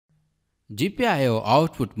GPIO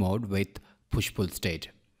output mode with push-pull state.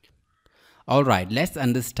 Alright, let's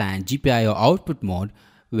understand GPIO output mode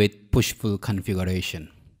with push-pull configuration.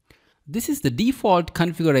 This is the default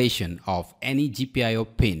configuration of any GPIO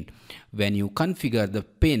pin when you configure the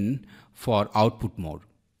pin for output mode.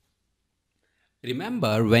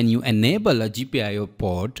 Remember, when you enable a GPIO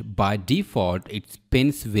port, by default its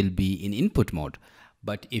pins will be in input mode.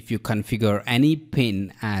 But if you configure any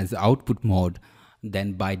pin as output mode,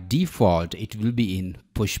 then by default it will be in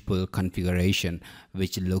push-pull configuration,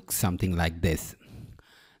 which looks something like this.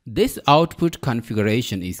 This output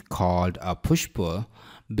configuration is called a push-pull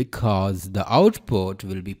because the output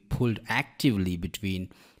will be pulled actively between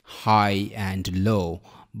high and low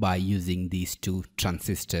by using these two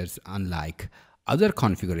transistors, unlike other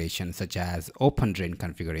configurations such as open drain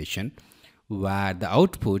configuration, where the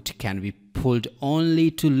output can be pulled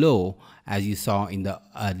only to low, as you saw in the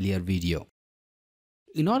earlier video.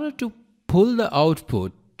 In order to pull the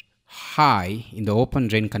output high in the open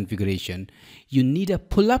drain configuration, you need a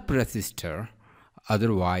pull-up resistor,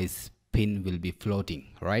 otherwise pin will be floating,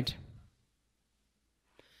 right?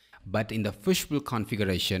 But in the push-pull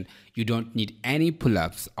configuration, you don't need any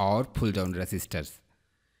pull-ups or pull-down resistors.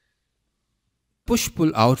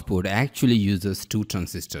 Push-pull output actually uses two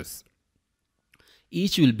transistors.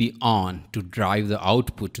 Each will be on to drive the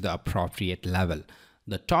output to the appropriate level.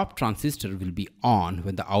 The top transistor will be on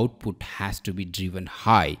when the output has to be driven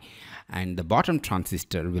high, and the bottom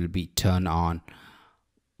transistor will be turned on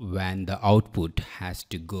when the output has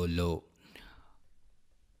to go low.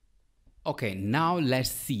 Okay, now let's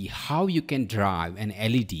see how you can drive an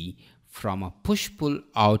LED from a push-pull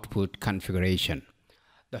output configuration.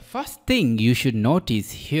 The first thing you should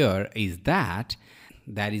notice here is that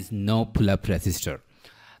there is no pull-up resistor.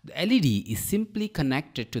 The LED is simply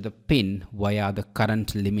connected to the pin via the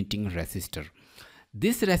current limiting resistor.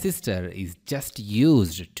 This resistor is just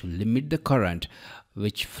used to limit the current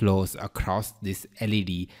which flows across this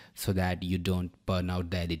LED so that you don't burn out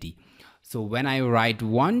the LED. So when I write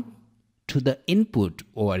 1 to the input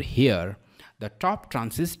over here, the top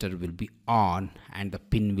transistor will be on and the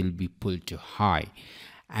pin will be pulled to high,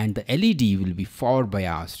 and the LED will be forward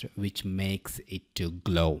biased, which makes it to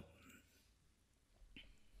glow.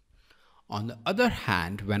 On the other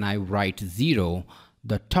hand, when I write 0,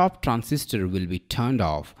 the top transistor will be turned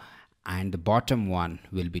off and the bottom one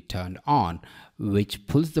will be turned on, which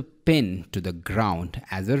pulls the pin to the ground.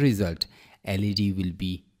 As a result, LED will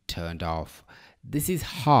be turned off. This is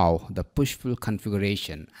how the push-pull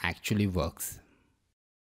configuration actually works.